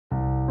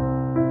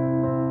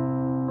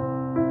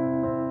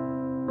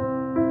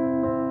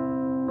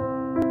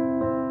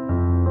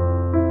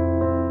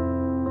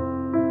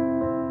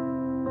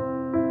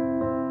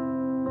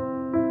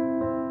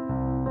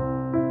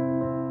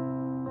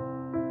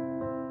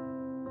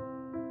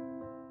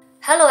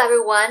Hello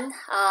everyone,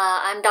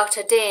 I'm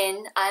Dr.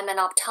 Dean. I'm an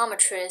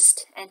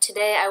optometrist, and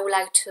today I would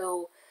like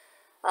to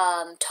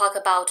talk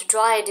about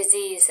dry eye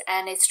disease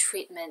and its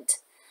treatment.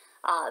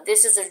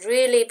 This is a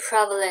really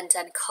prevalent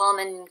and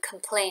common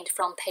complaint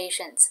from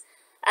patients.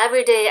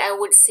 Every day I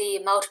would see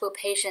multiple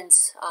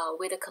patients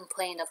with a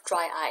complaint of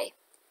dry eye.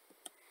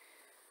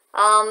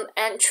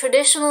 And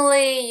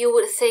traditionally you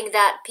would think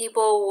that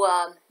people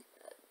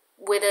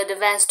with an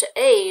advanced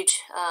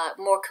age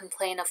more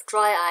complain of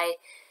dry eye,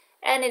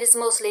 and it is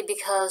mostly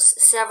because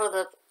several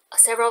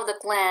of the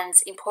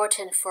glands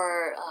important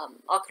for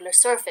ocular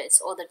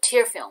surface, or the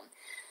tear film,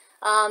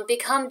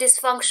 become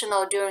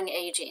dysfunctional during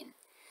aging.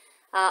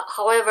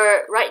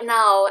 However, right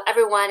now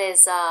everyone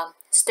is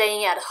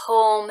staying at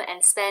home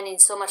and spending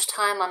so much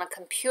time on a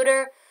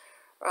computer,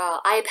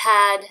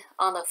 iPad,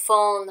 on the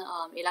phone,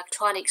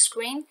 electronic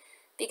screen,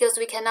 because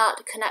we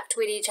cannot connect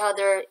with each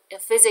other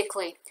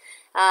physically.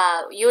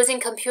 Using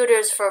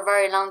computers for a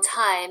very long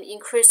time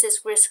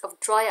increases risk of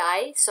dry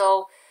eye,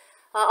 so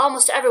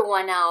almost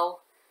everyone now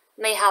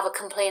may have a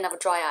complaint of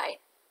dry eye.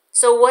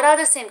 So what are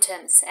the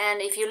symptoms?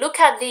 And if you look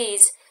at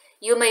these,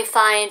 you may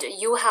find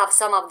you have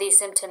some of these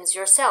symptoms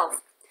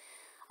yourself.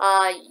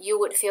 You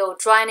would feel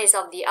dryness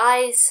of the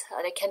eyes.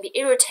 There can be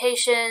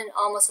irritation,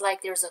 almost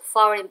like there's a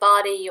foreign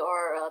body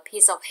or a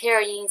piece of hair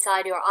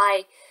inside your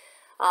eye.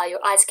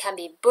 Your eyes can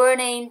be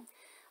burning.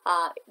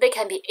 They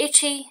can be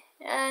itchy.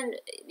 And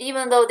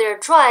even though they're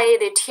dry,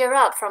 they tear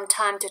up from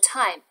time to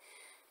time,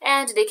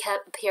 and they can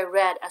appear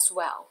red as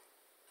well.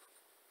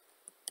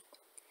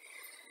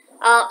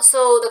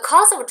 So the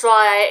cause of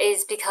dry eye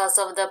is because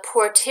of the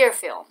poor tear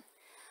film.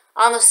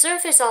 On the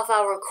surface of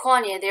our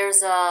cornea,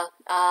 there's a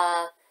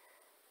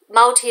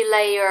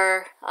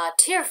multi-layer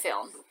tear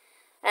film,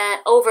 and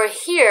over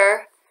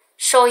here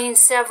showing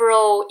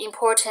several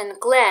important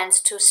glands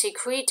to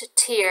secrete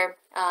tear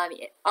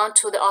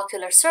onto the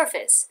ocular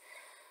surface.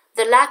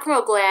 The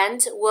lacrimal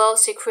gland will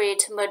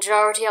secrete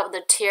majority of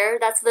the tear.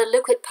 That's the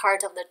liquid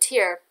part of the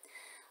tear.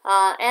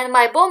 And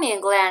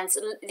Meibomian glands,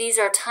 these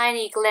are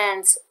tiny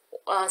glands,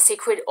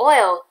 secrete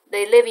oil.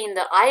 They live in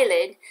the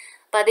eyelid,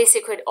 but they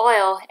secrete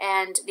oil,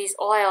 and this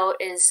oil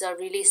is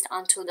released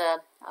onto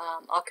the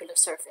ocular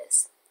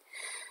surface.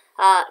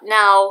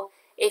 Now,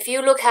 if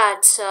you look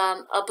at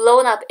a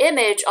blown up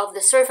image of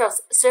the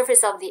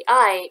surface of the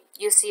eye,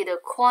 you see the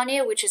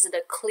cornea, which is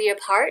the clear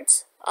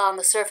part on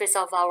the surface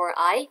of our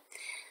eye.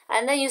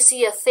 And then you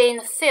see a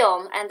thin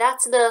film, and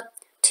that's the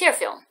tear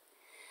film.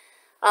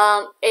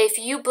 If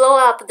you blow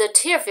up the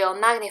tear film,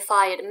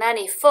 magnify it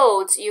many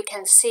folds, you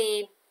can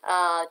see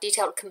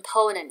detailed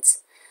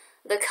components.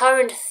 The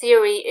current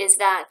theory is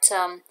that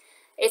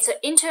it's an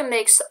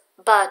intermix,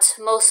 but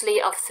mostly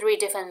of 3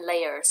 different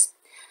layers.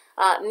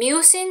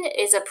 Mucin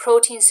is a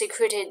protein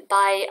secreted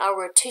by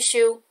our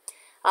tissue.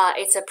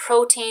 It's a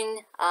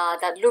protein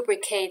that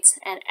lubricates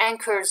and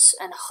anchors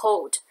and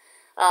holds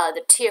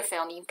the tear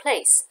film in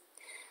place.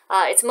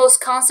 It's most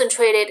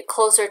concentrated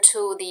closer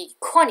to the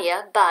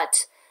cornea,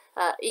 but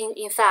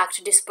in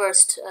fact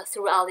dispersed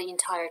throughout the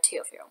entire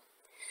tear film.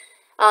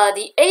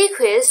 The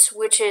aqueous,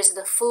 which is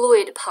the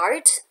fluid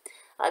part,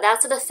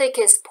 that's the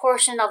thickest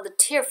portion of the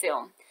tear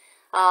film.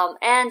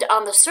 And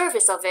on the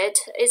surface of it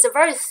is a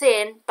very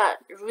thin but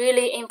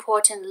really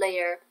important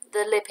layer,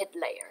 the lipid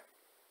layer.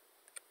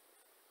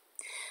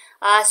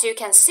 As you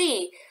can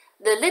see,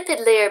 the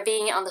lipid layer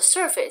being on the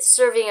surface,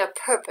 serving a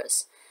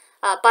purpose.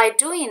 By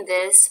doing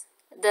this,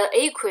 the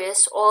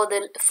aqueous, or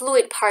the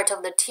fluid part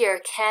of the tear,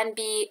 can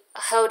be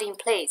held in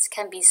place,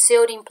 can be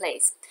sealed in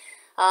place.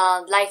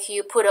 Like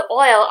you put an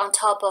oil on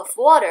top of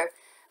water,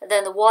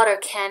 then the water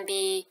can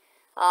be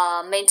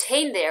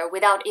maintained there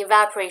without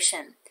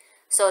evaporation.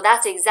 So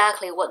that's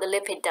exactly what the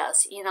lipid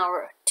does in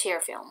our tear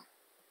film.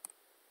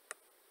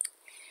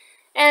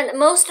 And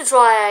most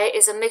dry eye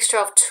is a mixture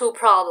of 2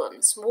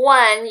 problems.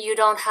 One, you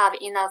don't have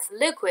enough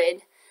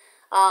liquid,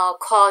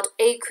 called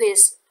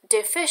aqueous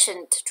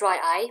deficient dry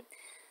eye.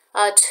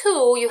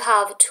 2, you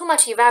have too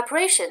much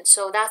evaporation,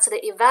 so that's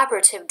the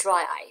evaporative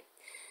dry eye.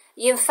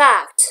 In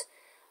fact,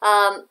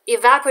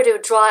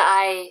 evaporative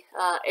dry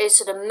eye is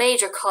the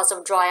major cause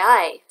of dry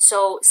eye.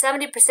 So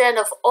 70%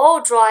 of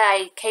all dry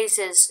eye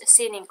cases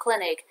seen in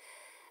clinic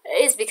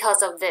is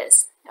because of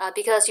this,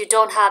 because you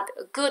don't have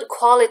good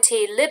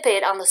quality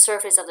lipid on the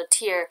surface of the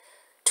tear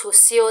to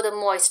seal the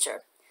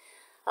moisture.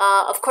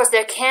 Of course,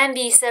 there can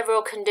be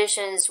several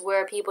conditions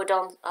where people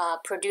don't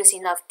produce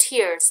enough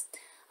tears,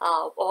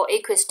 or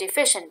aqueous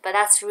deficient, but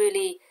that's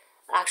really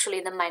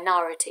actually the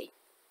minority.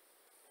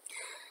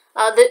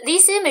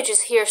 These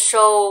images here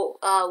show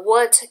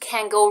what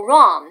can go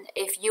wrong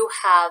if you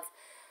have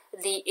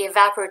the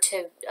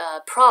evaporative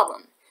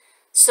problem.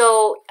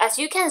 So as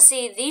you can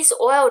see, these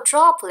oil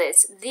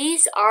droplets,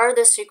 these are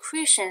the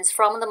secretions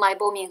from the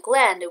Meibomian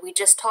gland we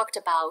just talked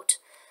about.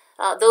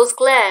 Those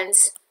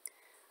glands,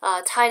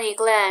 tiny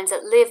glands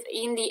that live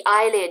in the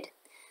eyelid,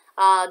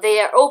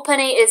 their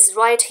opening is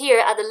right here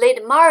at the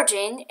lid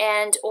margin,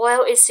 and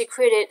oil is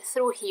secreted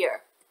through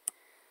here.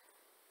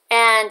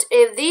 And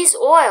if these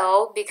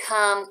oil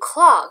become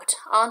clogged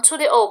onto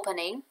the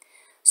opening,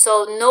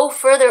 so no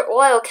further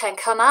oil can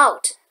come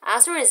out.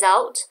 As a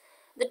result,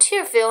 the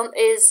tear film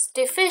is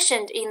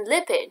deficient in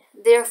lipid,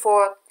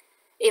 therefore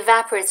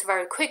evaporates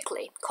very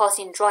quickly,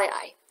 causing dry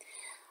eye.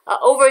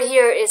 Over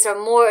here is a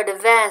more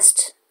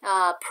advanced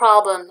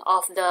problem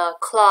of the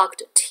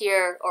clogged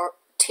tear or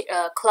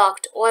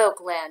clogged oil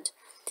gland.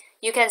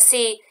 You can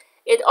see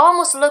it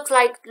almost looks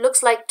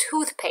like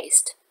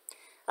toothpaste.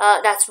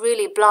 That's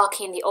really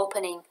blocking the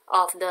opening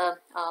of the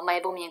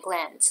Meibomian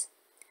glands.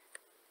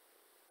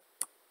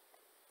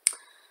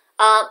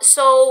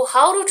 So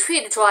how to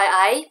treat dry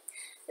eye?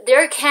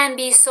 There can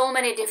be so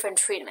many different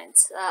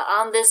treatments.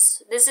 On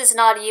this is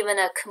not even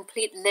a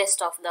complete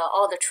list of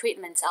all the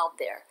treatments out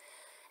there.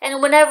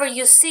 And whenever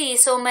you see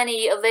so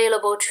many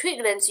available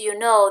treatments, you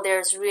know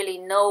there's really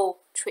no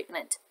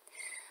treatment.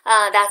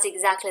 That's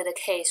exactly the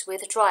case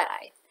with dry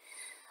eye.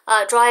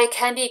 Dry eye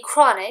can be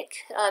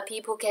chronic.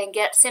 People can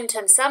get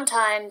symptoms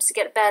sometimes,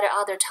 get better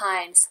other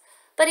times,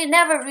 but it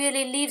never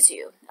really leaves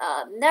you.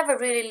 Never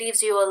really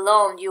leaves you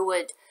alone. You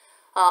would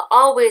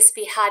always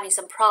be having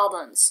some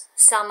problems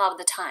some of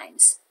the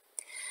times.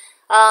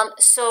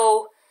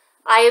 So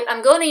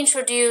I'm going to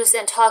introduce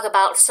and talk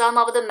about some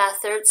of the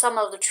methods, some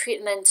of the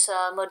treatment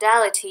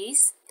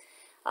modalities,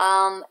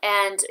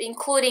 and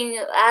including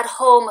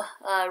at-home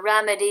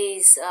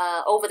remedies,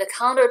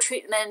 over-the-counter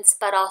treatments,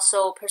 but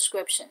also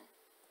prescription.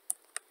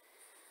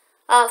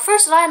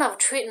 First line of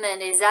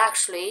treatment is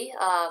actually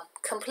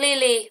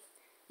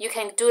you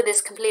can do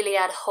this completely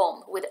at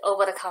home with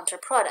over-the-counter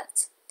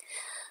products.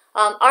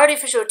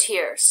 Artificial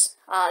tears.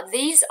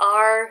 These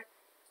are,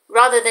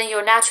 rather than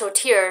your natural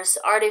tears,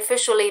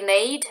 artificially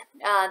made.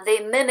 They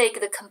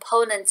mimic the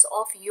components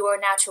of your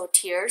natural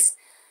tears,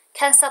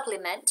 can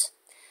supplement.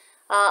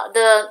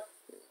 The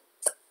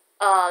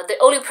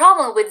only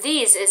problem with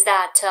these is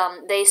that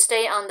they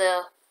stay on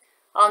the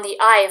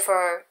eye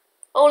for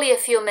only a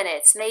few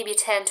minutes, maybe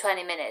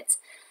 10-20 minutes.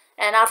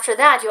 And after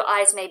that, your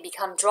eyes may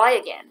become dry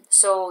again.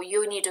 So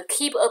you need to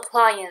keep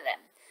applying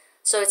them.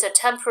 So it's a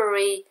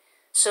temporary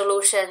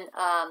solution,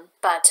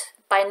 but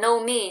by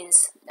no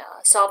means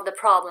solve the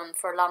problem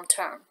for long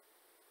term.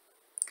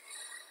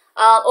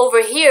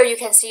 Over here, you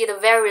can see the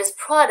various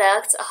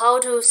products. How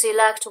to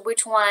select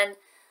which one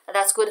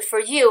that's good for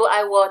you,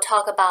 I will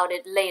talk about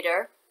it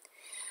later.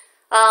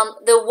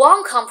 The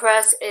warm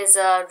compress is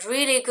a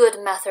really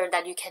good method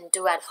that you can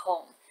do at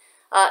home.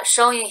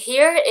 Showing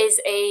here is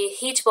a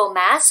heatable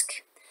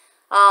mask.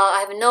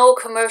 I have no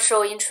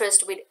commercial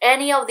interest with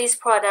any of these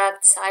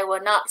products. I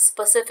will not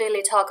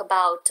specifically talk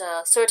about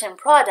a certain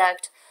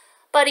product,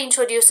 but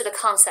introduce the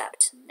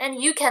concept.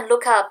 And you can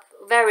look up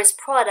various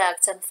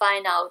products and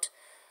find out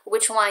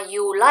which one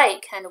you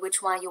like and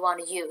which one you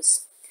want to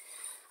use.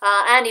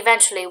 And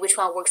eventually which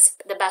one works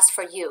the best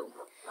for you.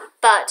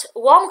 But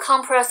warm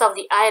compress of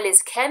the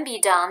eyelids can be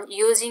done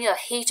using a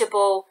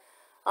heatable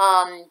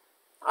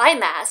eye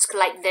mask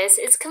like this.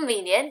 It's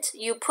convenient.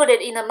 You put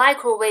it in a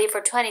microwave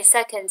for 20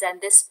 seconds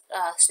and this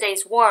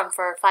stays warm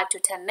for 5 to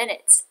 10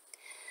 minutes.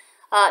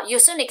 You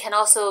certainly can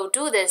also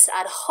do this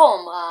at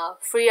home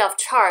free of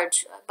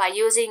charge by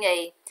using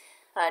a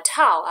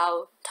towel.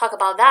 I'll talk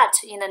about that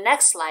in the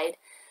next slide.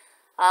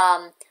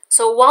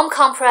 So warm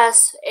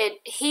compress,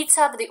 it heats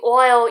up the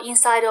oil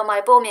inside your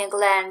Meibomian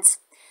glands.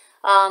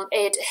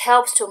 It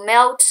helps to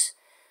melt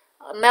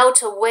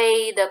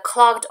away the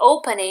clogged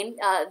opening.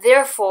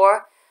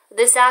 Therefore,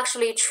 this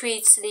actually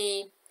treats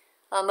the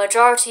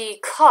majority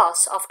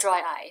cause of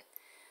dry eye.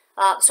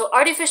 So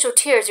artificial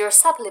tears, you're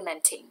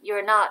supplementing.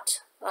 You're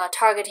not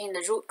targeting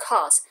the root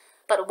cause,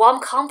 but warm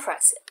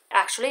compress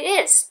actually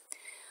is.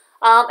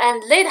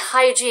 And lid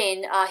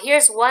hygiene,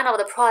 here's one of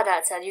the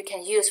products that you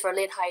can use for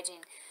lid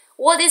hygiene.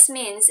 What this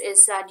means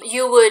is that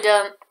you would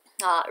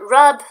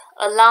rub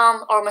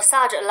along or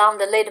massage along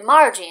the lid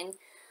margin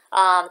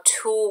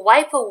to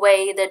wipe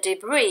away the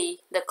debris,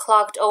 the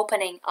clogged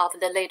opening of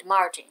the lid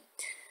margin.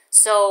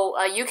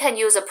 So you can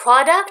use a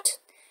product.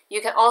 You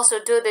can also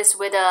do this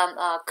with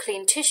a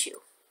clean tissue.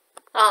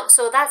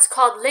 So that's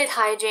called lid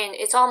hygiene.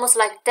 It's almost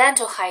like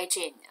dental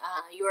hygiene.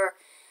 You're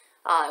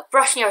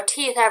brushing your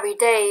teeth every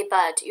day,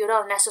 but you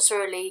don't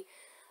necessarily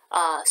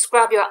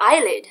scrub your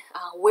eyelid.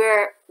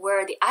 Where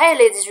the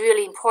eyelid is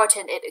really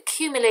important, it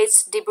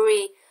accumulates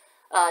debris.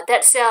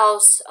 Dead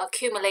cells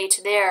accumulate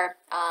there.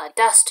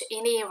 Dust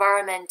in the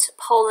environment,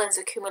 pollens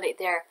accumulate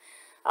there.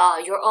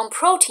 Your own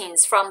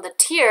proteins from the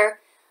tear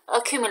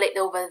accumulate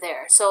over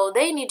there. So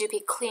they need to be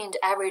cleaned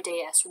every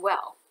day as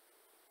well.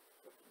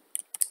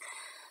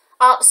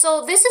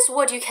 So this is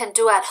what you can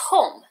do at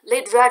home,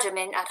 lid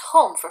regimen at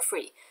home for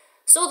free.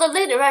 So the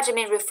lid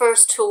regimen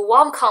refers to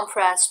warm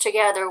compress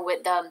together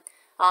with the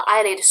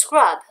eyelid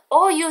scrub,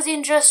 or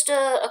using just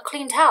a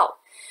clean towel.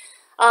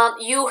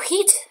 You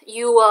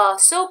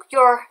soak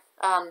your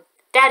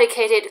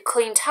dedicated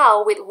clean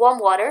towel with warm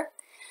water,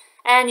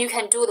 and you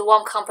can do the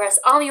warm compress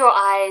on your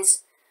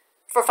eyes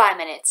for 5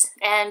 minutes,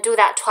 and do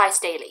that twice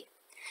daily.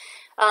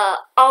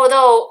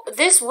 Although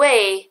this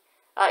way,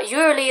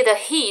 usually the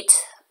heat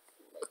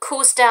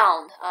cools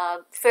down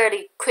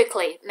fairly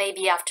quickly,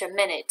 maybe after a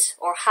minute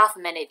or half a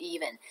minute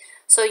even.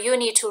 so you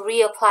need to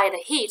reapply the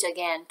heat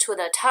again to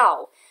the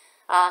towel.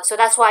 So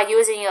that's why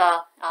using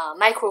a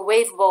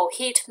microwavable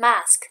heat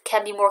mask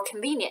can be more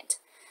convenient.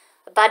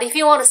 But if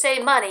you want to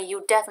save money,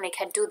 you definitely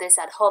can do this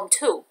at home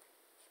too.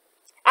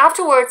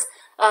 Afterwards,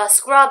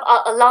 scrub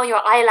along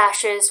your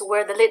eyelashes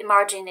where the lid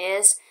margin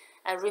is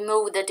and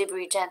remove the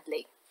debris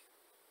gently.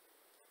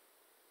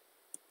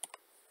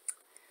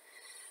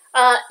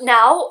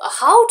 Now,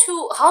 how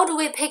do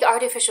we pick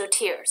artificial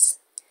tears?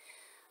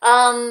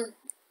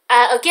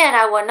 Again,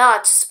 I will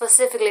not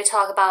specifically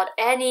talk about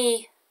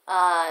any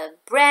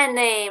brand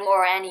name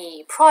or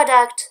any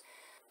product.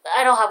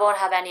 I won't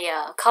have any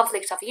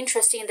conflict of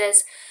interest in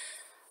this.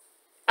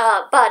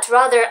 But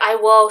rather, I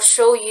will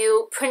show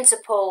you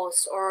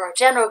principles or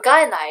general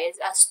guidelines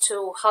as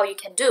to how you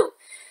can do.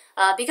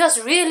 Because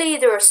really,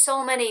 there are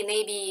so many,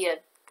 maybe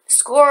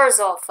scores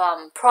of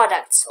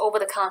products over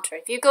the counter.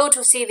 If you go to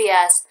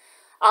CVS,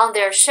 on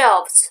their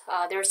shelves,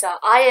 there's an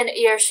eye and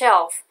ear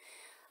shelf,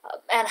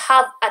 and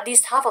at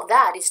least half of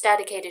that is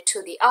dedicated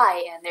to the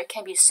eye, and there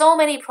can be so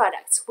many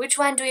products. Which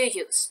one do you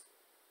use?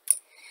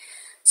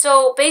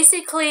 So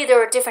basically,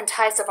 there are different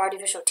types of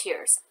artificial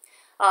tears.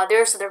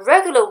 There's the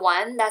regular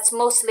one that's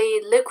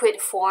mostly liquid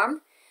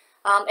form.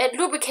 It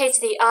lubricates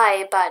the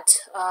eye,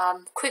 but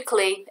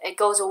quickly it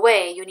goes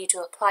away. You need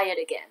to apply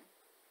it again.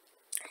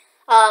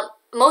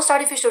 Most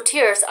artificial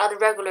tears are the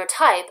regular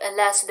type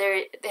unless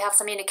they have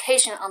some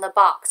indication on the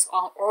box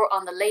or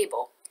on the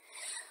label.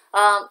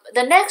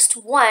 The next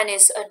one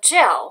is a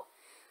gel.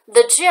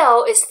 The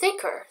gel is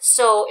thicker,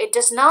 so it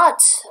does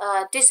not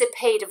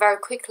dissipate very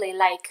quickly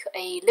like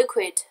a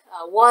liquid,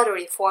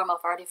 watery form of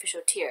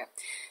artificial tear.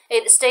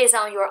 It stays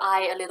on your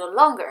eye a little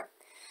longer.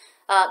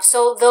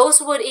 So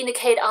those would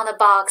indicate on the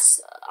box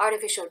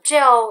artificial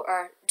gel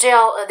or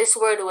gel, this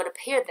word would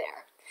appear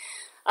there.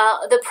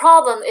 The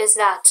problem is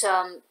that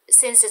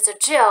since it's a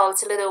gel,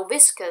 it's a little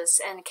viscous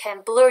and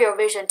can blur your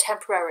vision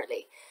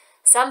temporarily,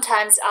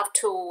 sometimes up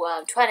to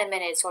 20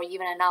 minutes or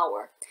even an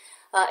hour.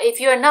 If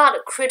you're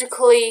not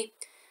critically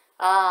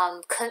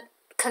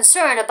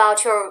concerned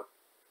about your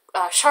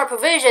sharper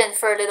vision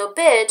for a little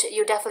bit,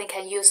 you definitely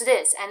can use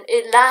this, and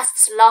it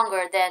lasts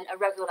longer than a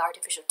regular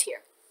artificial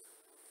tear.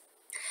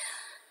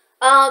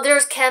 There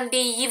can be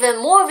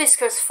even more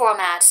viscous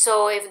format,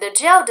 so if the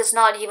gel does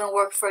not even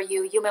work for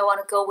you, you may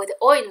want to go with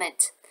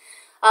ointment.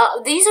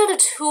 These are the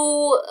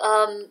two,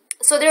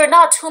 so there are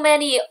not too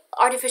many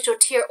artificial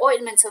tear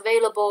ointments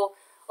available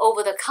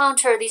over the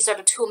counter. These are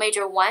the two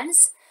major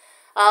ones.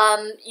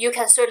 You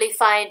can certainly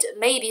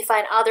maybe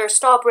find other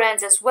store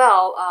brands as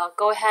well.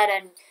 Go ahead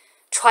and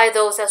try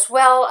those as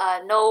well.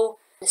 No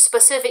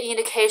specific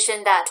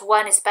indication that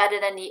one is better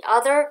than the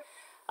other.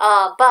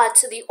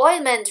 But the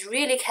ointment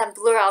really can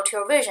blur out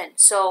your vision.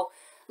 So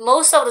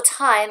most of the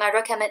time, I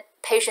recommend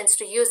patients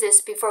to use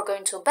this before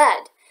going to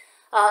bed.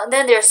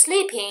 Then they're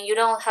sleeping, you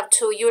don't have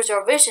to use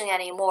your vision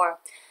anymore.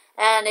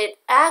 And it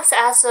acts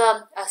as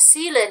a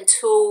sealant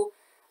to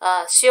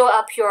seal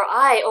up your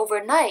eye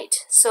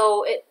overnight.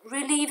 So it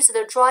relieves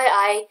the dry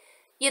eye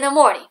in the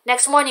morning.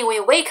 Next morning when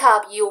you wake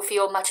up, you'll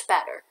feel much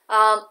better.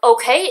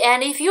 Okay,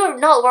 and if you're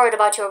not worried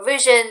about your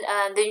vision,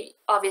 then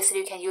obviously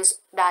you can use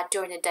that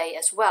during the day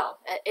as well.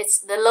 It's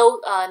the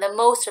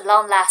most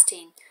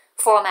long-lasting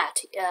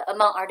format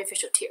among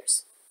artificial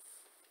tears.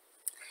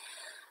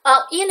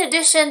 In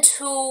addition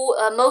to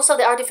most of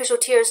the artificial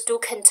tears do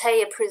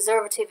contain a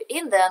preservative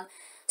in them,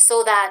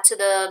 so that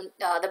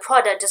the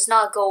product does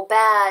not go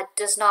bad,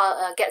 does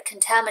not get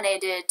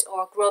contaminated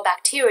or grow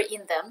bacteria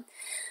in them.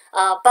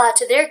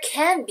 But there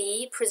can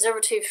be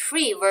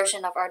preservative-free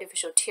version of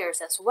artificial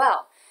tears as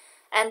well.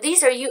 And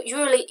these are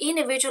usually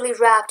individually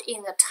wrapped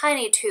in a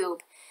tiny tube.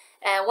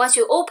 And once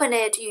you open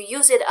it, you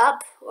use it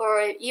up,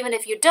 or even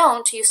if you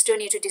don't, you still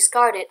need to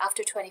discard it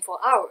after 24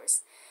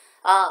 hours.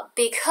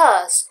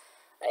 Because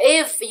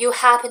if you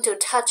happen to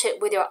touch it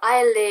with your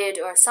eyelid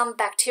or some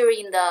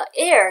bacteria in the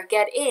air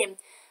get in,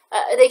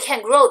 they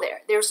can grow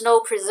there. There's no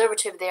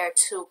preservative there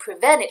to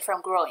prevent it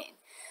from growing.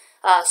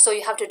 So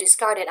you have to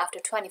discard it after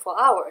 24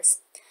 hours.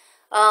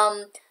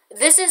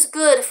 This is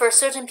good for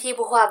certain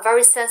people who have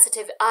very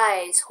sensitive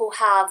eyes, who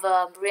have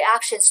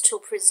reactions to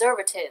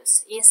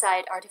preservatives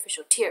inside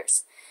artificial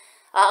tears.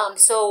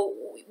 So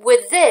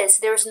with this,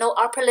 there's no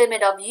upper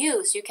limit of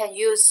use. You can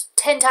use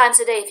 10 times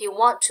a day if you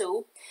want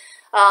to,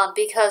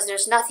 because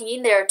there's nothing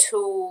in there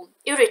to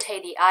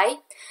irritate the eye.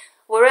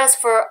 Whereas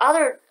for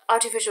other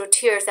artificial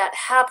tears that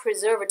have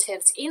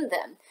preservatives in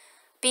them,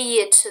 be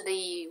it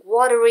the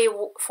watery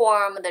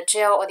form, the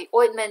gel, or the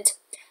ointment,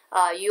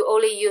 you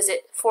only use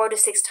it 4 to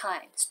 6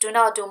 times. Do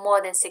not do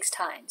more than 6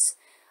 times.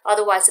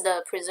 Otherwise,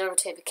 the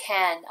preservative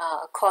can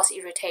cause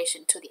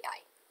irritation to the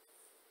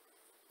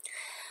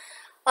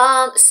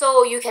eye.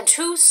 So you can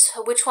choose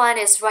which one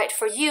is right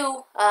for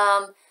you.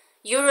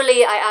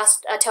 Usually, I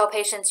tell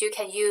patients you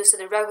can use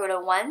the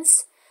regular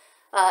ones.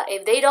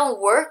 If they don't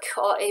work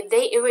or if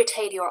they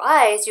irritate your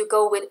eyes, you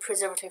go with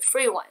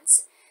preservative-free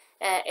ones.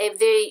 If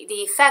the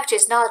effect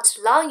is not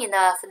long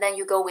enough, then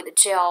you go with the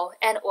gel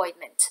and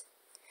ointment.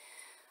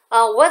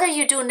 Whether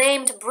you do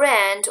named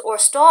brand or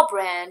store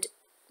brand,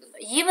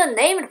 even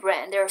named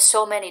brand, there are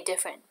so many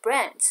different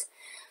brands.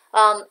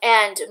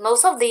 And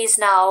most of these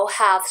now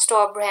have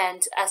store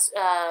brand as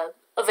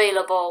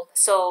available,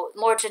 so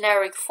more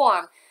generic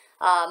form,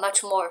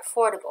 much more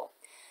affordable.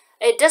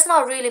 It does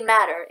not really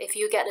matter if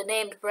you get a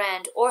named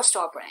brand or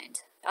store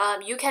brand.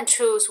 You can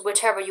choose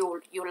whichever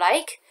you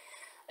like.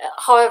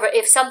 However,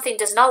 if something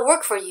does not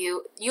work for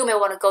you, you may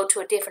want to go to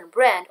a different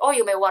brand, or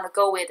you may want to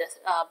go with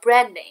a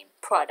brand name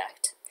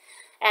product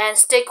and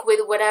stick with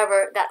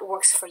whatever that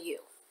works for you.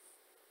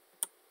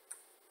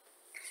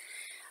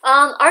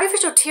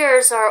 Artificial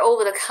tears are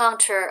over the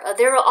counter.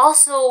 There are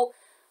also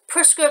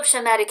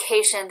prescription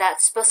medication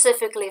that's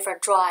specifically for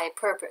dry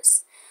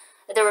purpose.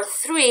 There are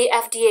 3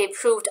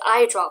 FDA-approved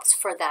eye drops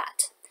for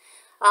that.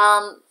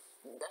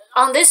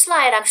 On this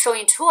slide, I'm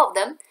showing 2 of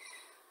them.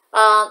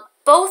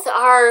 Both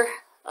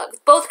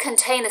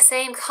contain the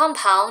same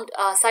compound,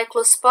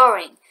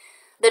 cyclosporine.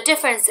 The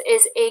difference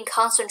is in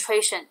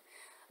concentration.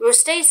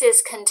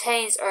 Restasis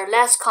contains a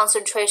less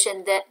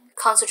concentration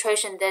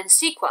than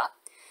Cequa,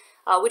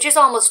 which is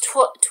almost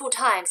 2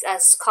 times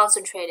as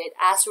concentrated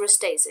as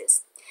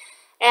Restasis.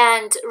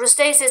 And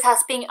Restasis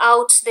has been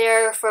out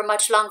there for a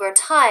much longer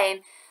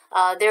time.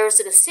 There's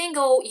the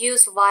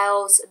single-use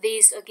vials.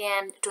 These,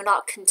 again, do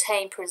not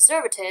contain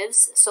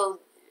preservatives, so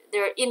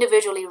they're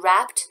individually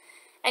wrapped,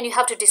 and you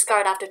have to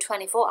discard after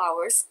 24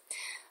 hours.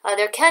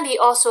 There can be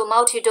also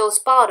multi-dose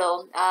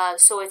bottle,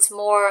 so it's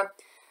more,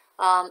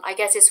 I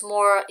guess it's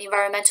more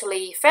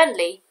environmentally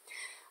friendly.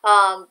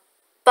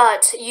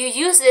 But you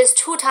use this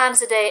 2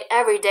 times a day,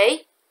 every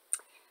day,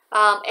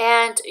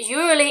 and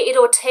usually it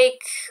will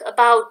take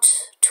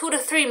about 2 to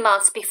 3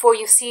 months before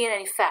you see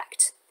an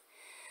effect.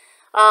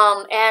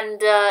 In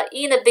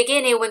the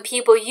beginning, when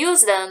people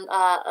use them,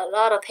 a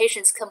lot of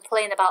patients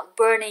complain about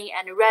burning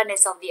and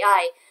redness of the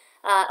eye.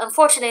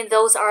 Unfortunately,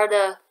 those are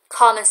the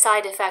common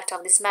side effects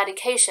of this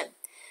medication.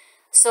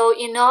 So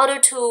in order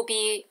to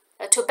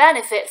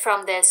benefit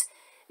from this,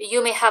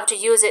 you may have to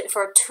use it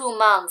for 2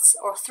 months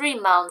or 3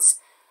 months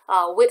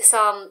with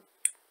some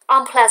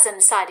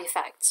unpleasant side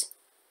effects.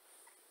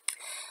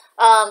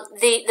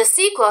 The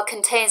Cequa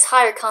contains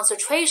higher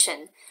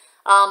concentration,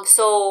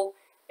 so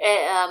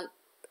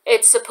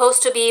it's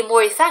supposed to be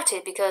more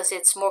effective because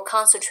it's more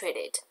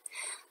concentrated.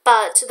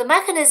 But the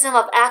mechanism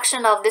of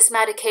action of this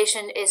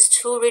medication is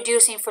to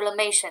reduce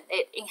inflammation.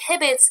 It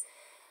inhibits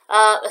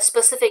a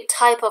specific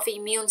type of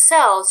immune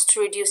cells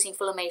to reduce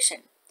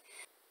inflammation.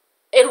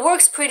 It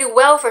works pretty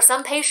well for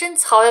some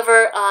patients.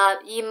 However,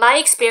 in my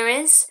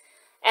experience,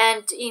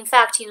 and in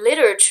fact in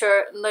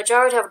literature,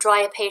 majority of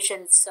dry eye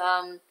patients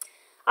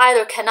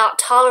either cannot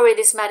tolerate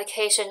this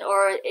medication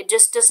or it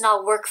just does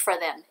not work for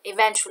them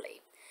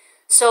eventually.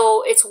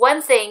 So it's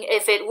one thing,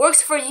 if it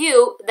works for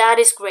you, that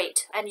is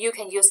great, and you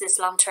can use this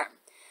long term.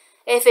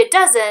 If it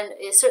doesn't,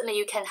 certainly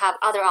you can have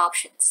other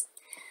options.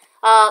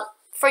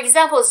 For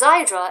example,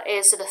 Xiidra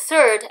is the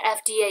 3rd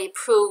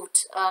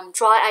FDA-approved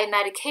dry eye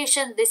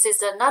medication. This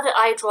is another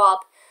eye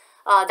drop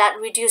that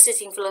reduces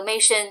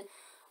inflammation,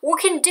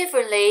 working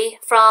differently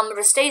from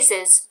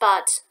Restasis,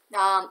 but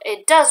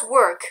it does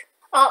work.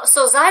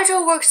 So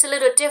Xiidra works a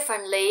little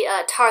differently,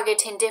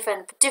 targeting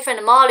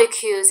different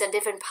molecules and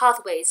different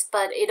pathways,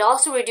 but it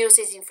also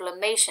reduces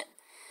inflammation.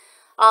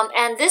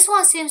 And this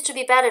one seems to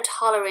be better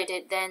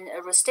tolerated than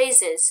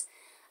Restasis,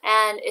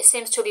 and it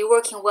seems to be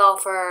working well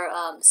for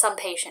some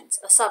patients,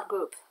 a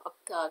subgroup of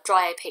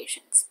dry eye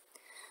patients.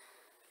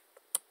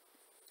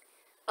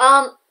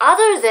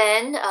 Other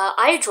than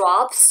eye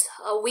drops,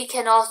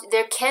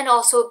 there can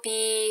also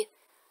be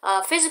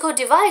physical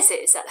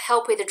devices that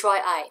help with the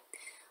dry eye.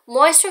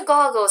 Moisture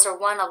goggles are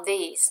one of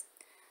these.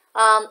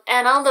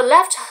 And on the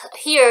left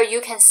here,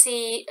 you can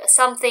see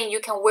something you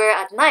can wear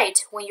at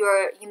night when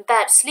you're in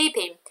bed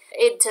sleeping.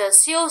 It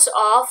seals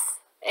off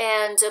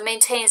and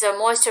maintains a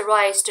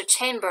moisturized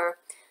chamber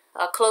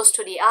close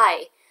to the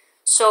eye.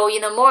 So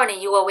in the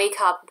morning, you will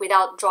wake up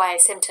without dry eye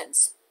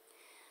symptoms.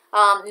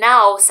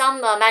 Now,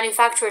 some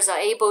manufacturers are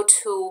able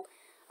to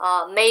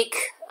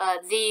make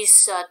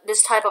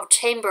this type of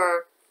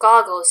chamber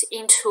goggles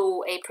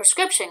into a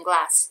prescription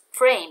glass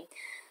frame.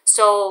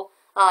 So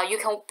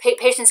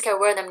patients can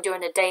wear them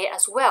during the day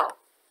as well.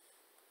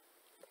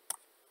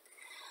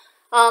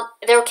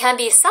 There can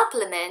be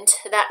supplement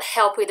that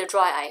help with the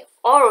dry eye,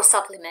 oral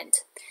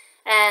supplement.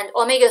 And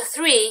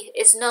omega-3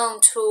 is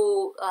known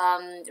to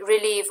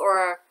relieve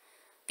or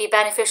be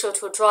beneficial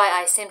to dry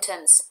eye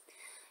symptoms.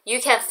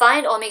 You can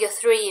find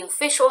omega-3 in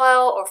fish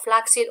oil or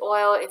flaxseed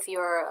oil if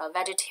you're a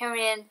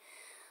vegetarian.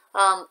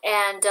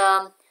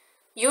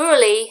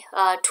 Usually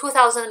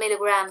 2,000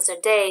 milligrams a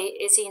day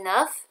is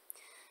enough.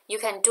 You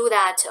can do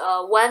that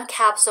 1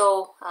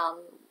 capsule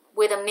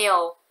with a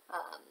meal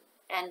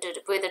and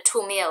with the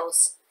 2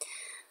 meals.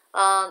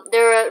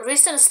 There are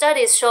recent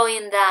studies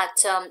showing that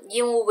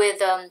even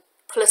with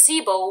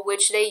placebo,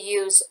 which they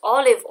use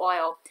olive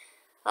oil,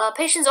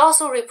 patients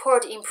also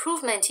report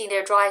improvement in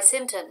their dry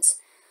symptoms.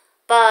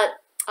 But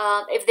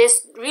if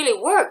this really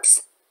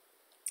works,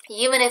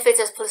 even if it's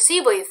a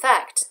placebo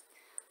effect,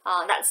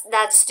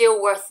 that's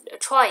still worth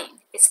trying,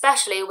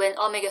 especially when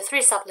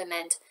omega-3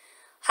 supplement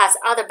has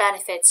other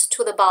benefits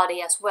to the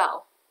body as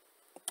well.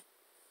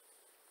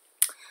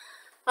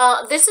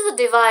 This is a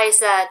device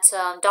that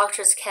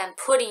doctors can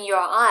put in your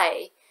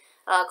eye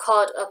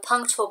called a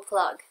punctal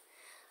plug.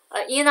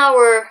 In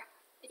our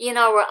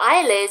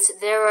eyelids,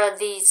 there are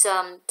these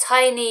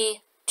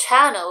tiny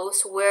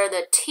channels where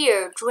the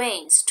tear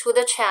drains to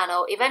the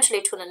channel,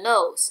 eventually to the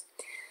nose.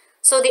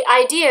 So the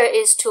idea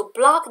is to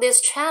block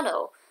this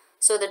channel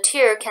so the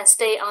tear can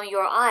stay on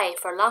your eye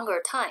for a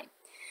longer time.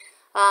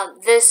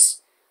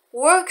 This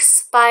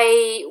works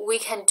by, we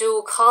can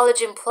do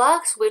collagen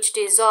plugs which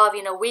dissolve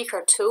in a week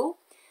or two,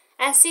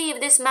 and see if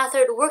this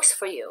method works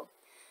for you.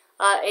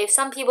 If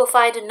some people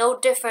find no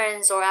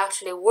difference or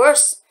actually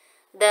worse,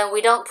 then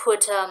we don't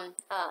put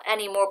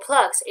any more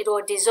plugs. It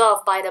will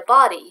dissolve by the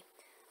body,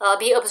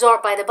 be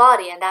absorbed by the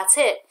body, and that's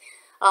it.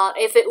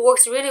 If it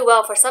works really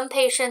well for some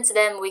patients,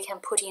 then we can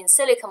put in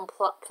silicone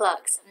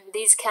plugs.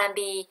 These can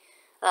be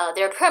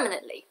there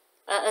permanently,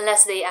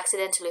 unless they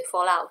accidentally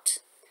fall out.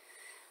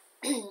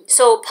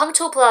 So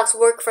punctal plugs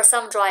work for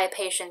some dry eye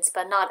patients,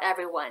 but not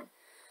everyone.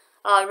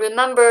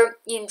 Remember,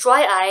 in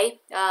dry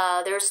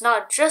eye, there's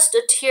not just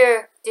a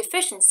tear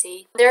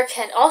deficiency. There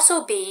can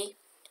also be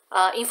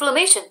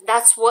inflammation.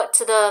 That's what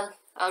the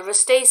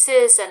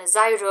Restasis and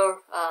Xiidra,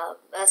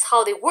 that's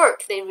how they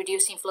work. They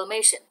reduce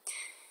inflammation.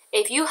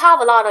 If you have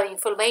a lot of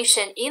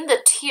inflammation in the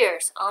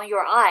tears on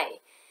your eye,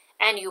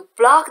 and you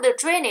block the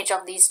drainage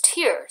of these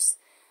tears,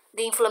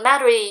 the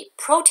inflammatory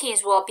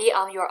proteins will be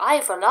on your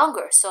eye for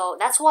longer. So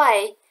that's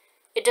why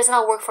it does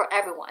not work for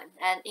everyone.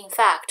 And in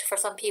fact, for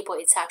some people,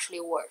 it's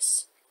actually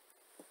worse.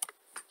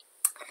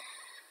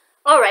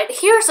 All right,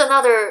 here's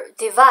another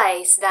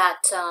device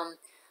that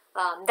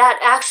that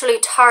actually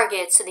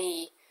targets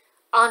the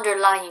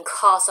underlying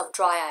cause of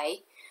dry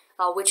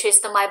eye, which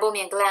is the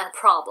Meibomian gland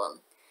problem.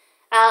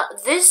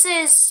 This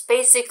is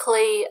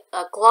basically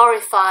a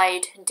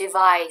glorified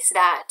device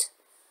that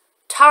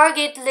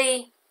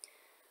targetedly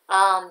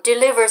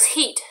delivers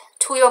heat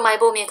to your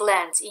Meibomian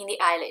glands in the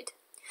eyelid.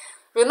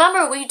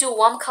 Remember, we do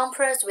warm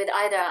compress with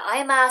either an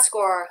eye mask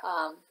or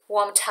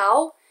warm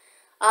towel.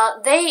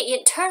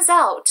 It turns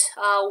out,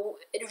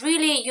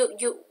 really,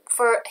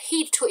 for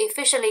heat to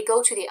efficiently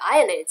go to the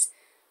eyelids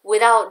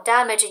without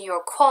damaging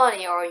your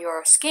cornea or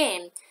your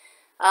skin,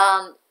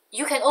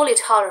 you can only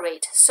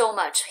tolerate so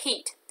much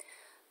heat.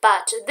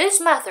 But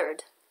this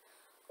method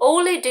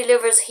only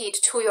delivers heat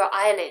to your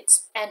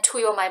eyelids and to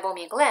your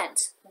Meibomian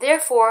glands.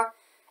 Therefore,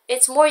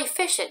 it's more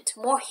efficient.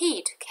 More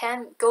heat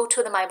can go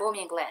to the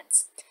Meibomian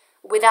glands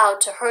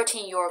without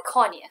hurting your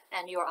cornea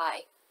and your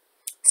eye.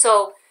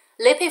 So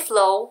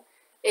lipiflow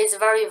is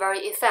very, very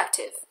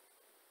effective.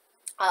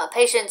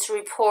 Patients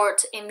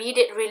report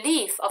immediate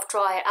relief of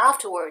dry eye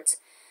afterwards,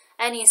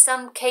 and in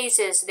some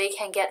cases they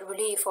can get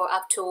relief for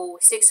up to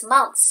 6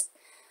 months.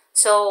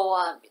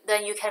 So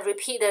then you can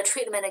repeat the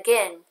treatment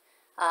again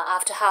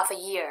after half a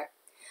year.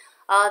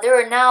 There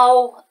are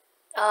now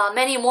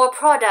many more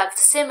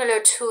products similar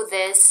to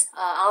this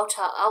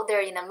out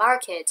there in the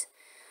market.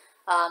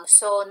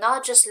 So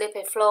not just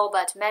lipiflow,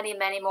 but many,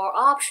 many more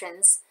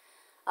options.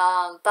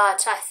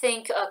 But I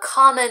think a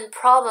common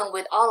problem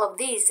with all of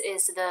these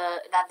is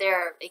that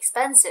they're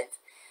expensive,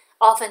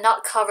 often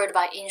not covered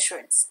by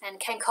insurance, and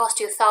can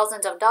cost you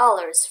thousands of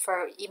dollars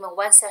for even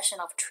one session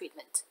of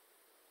treatment.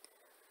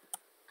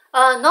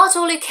 Not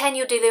only can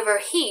you deliver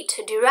heat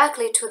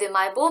directly to the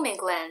Meibomian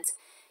glands,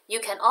 you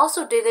can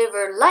also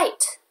deliver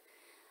light.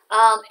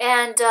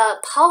 And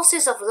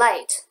pulses of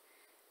light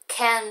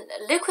can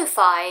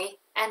liquefy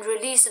and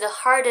release the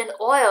hardened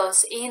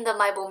oils in the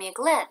Meibomian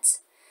glands.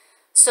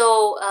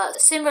 So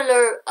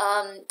similar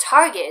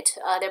target,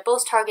 they're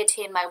both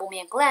targeting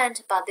Meibomian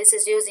gland, but this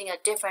is using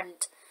a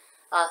different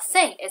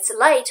thing. It's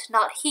light,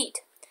 not heat.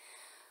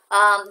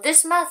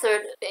 This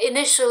method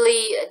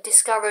initially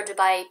discovered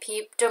by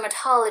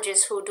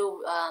dermatologists who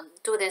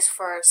do this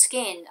for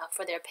skin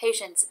for their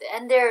patients,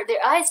 and their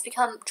eyes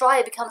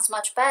dry becomes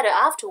much better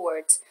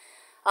afterwards.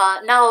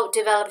 Now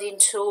developed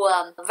into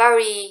a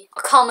very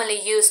commonly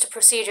used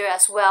procedure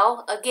as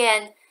well.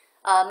 Again,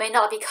 may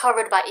not be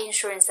covered by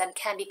insurance and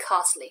can be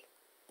costly.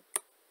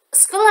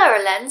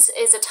 Scleral lens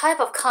is a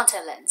type of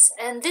contact lens,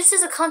 and this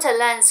is a contact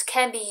lens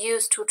can be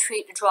used to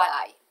treat dry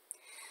eye.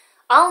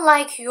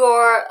 Unlike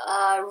your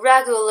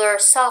regular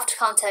soft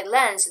contact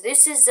lens,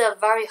 this is a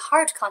very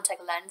hard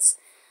contact lens.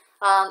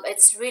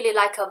 It's really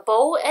like a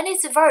bowl, and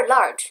it's very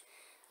large.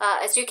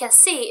 As you can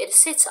see, it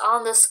sits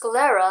on the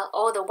sclera,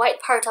 or the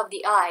white part of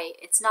the eye.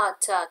 It's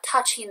not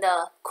touching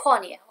the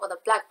cornea, or the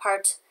black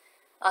part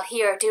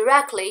here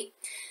directly.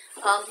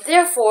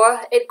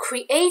 Therefore, it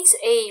creates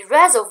a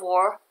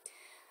reservoir.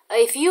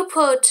 If you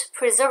put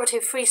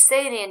preservative-free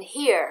saline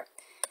here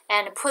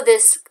and put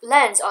this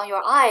lens on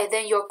your eye,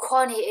 then your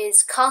cornea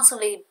is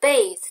constantly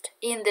bathed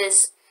in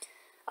this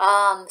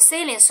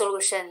saline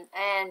solution,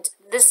 and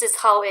this is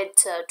how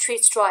it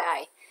treats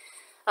dry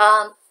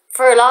eye.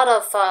 For a lot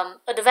of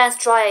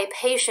advanced dry eye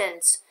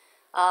patients,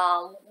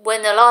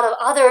 when a lot of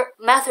other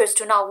methods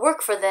do not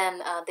work for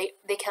them,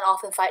 they can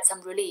often find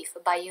some relief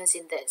by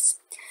using this.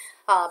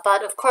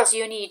 But of course,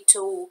 you need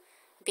to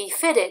be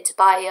fitted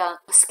by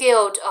a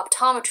skilled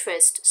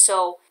optometrist.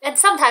 And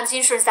sometimes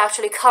insurance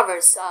actually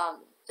covers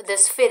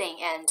this fitting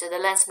and the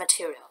lens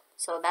material.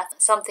 So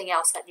that's something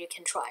else that you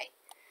can try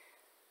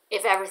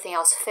if everything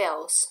else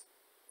fails.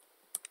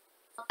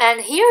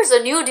 And here's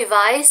a new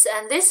device,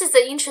 and this is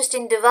the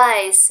interesting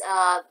device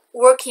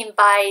working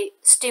by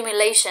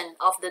stimulation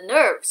of the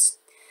nerves,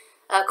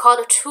 called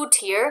a true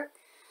tear.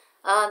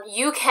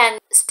 You can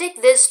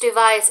stick this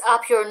device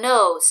up your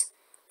nose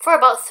for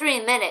about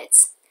 3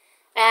 minutes,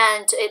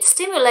 and it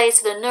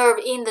stimulates the nerve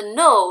in the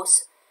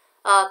nose,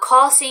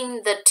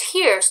 causing the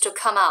tears to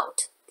come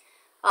out.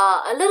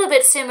 A little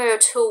bit similar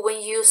to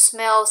when you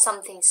smell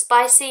something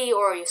spicy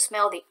or you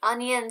smell the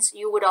onions,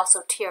 you would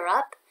also tear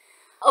up.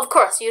 Of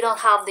course, you don't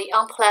have the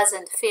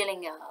unpleasant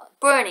feeling,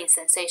 burning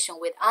sensation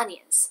with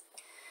onions.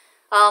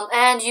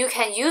 And you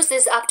can use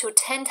this up to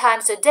 10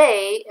 times a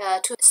day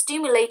to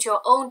stimulate your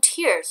own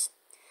tears.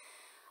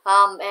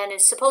 And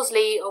it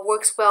supposedly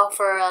works well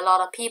for a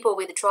lot of people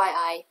with dry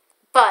eye.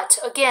 But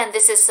again,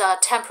 this is a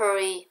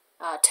temporary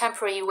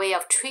way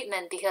of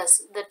treatment,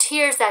 because the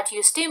tears that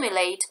you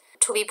stimulate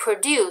to be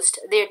produced,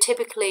 they're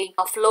typically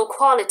of low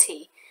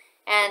quality.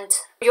 And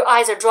your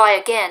eyes are dry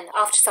again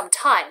after some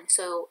time,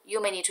 so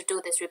you may need to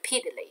do this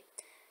repeatedly,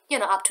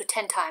 up to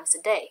 10 times a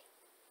day.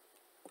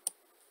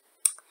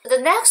 The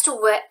next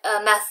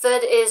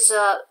method is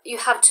you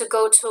have to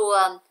go to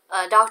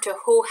a doctor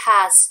who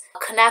has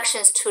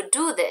connections to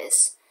do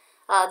this.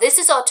 This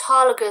is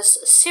autologous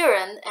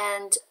serum,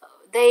 and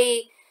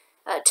they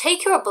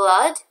take your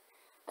blood,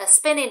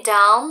 spin it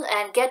down,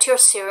 and get your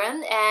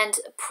serum, and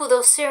put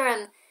those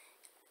serum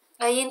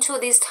into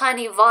these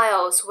tiny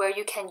vials where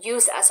you can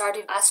use as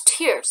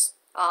tears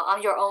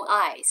on your own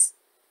eyes.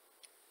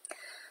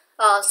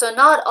 So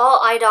not all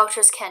eye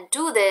doctors can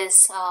do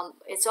this.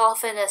 It's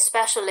often a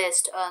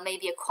specialist,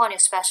 maybe a cornea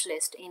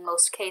specialist in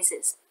most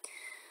cases.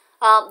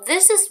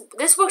 This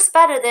works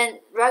better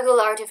than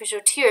regular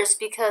artificial tears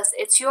because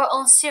it's your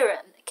own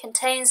serum. It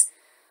contains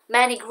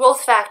many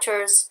growth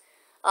factors,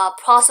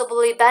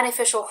 possibly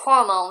beneficial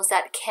hormones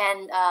that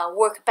can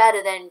work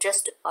better than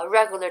just a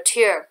regular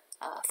tear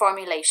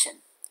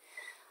formulation.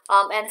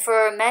 And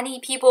for many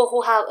people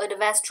who have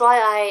advanced dry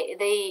eye,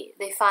 they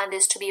find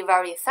this to be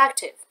very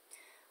effective.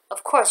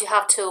 Of course, you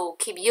have to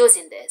keep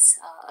using this.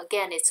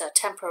 Again, it's a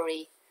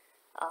temporary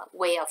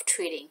way of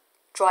treating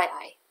dry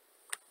eye.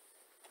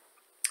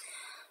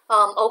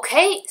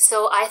 Okay,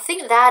 so I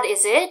think that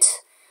is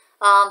it.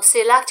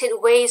 Selected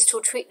ways to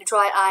treat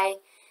dry eye.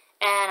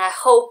 And I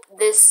hope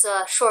this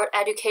short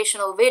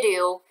educational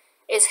video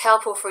is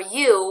helpful for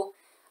you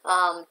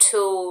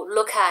to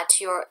look at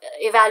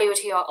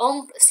evaluate your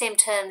own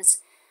symptoms.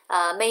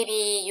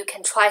 Maybe you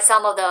can try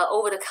some of the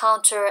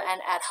over-the-counter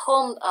and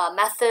at-home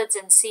methods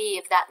and see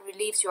if that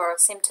relieves your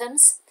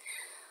symptoms.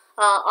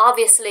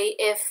 Obviously,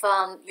 if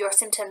your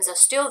symptoms are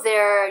still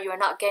there, you're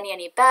not getting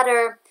any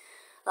better,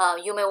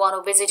 you may want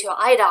to visit your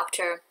eye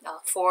doctor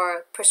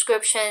for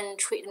prescription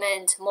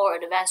treatment, more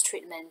advanced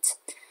treatment,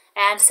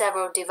 and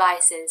several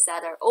devices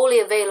that are only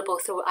available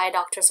through eye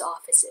doctors'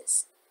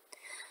 offices.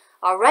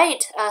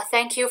 Alright,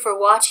 thank you for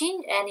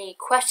watching. Any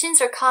questions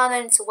or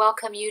comments,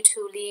 welcome you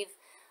to leave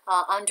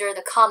under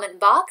the comment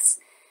box.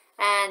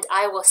 And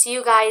I will see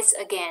you guys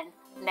again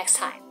next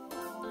time.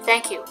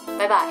 Thank you.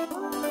 Bye-bye.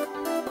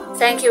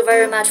 Thank you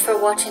very much for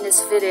watching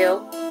this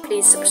video.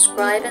 Please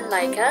subscribe and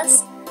like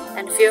us.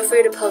 And feel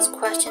free to post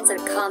questions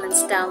and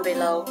comments down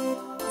below.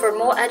 For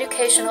more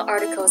educational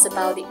articles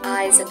about the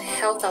eyes and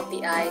health of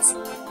the eyes,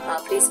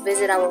 please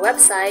visit our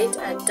website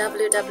at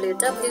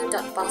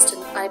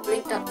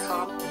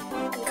www.bostoniblink.com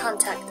and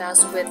contact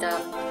us with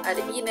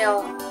either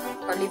email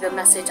or leave a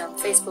message on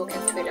Facebook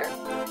and Twitter.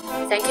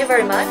 Thank you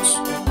very much.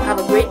 Have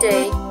a great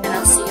day, and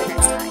I'll see you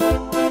next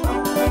time.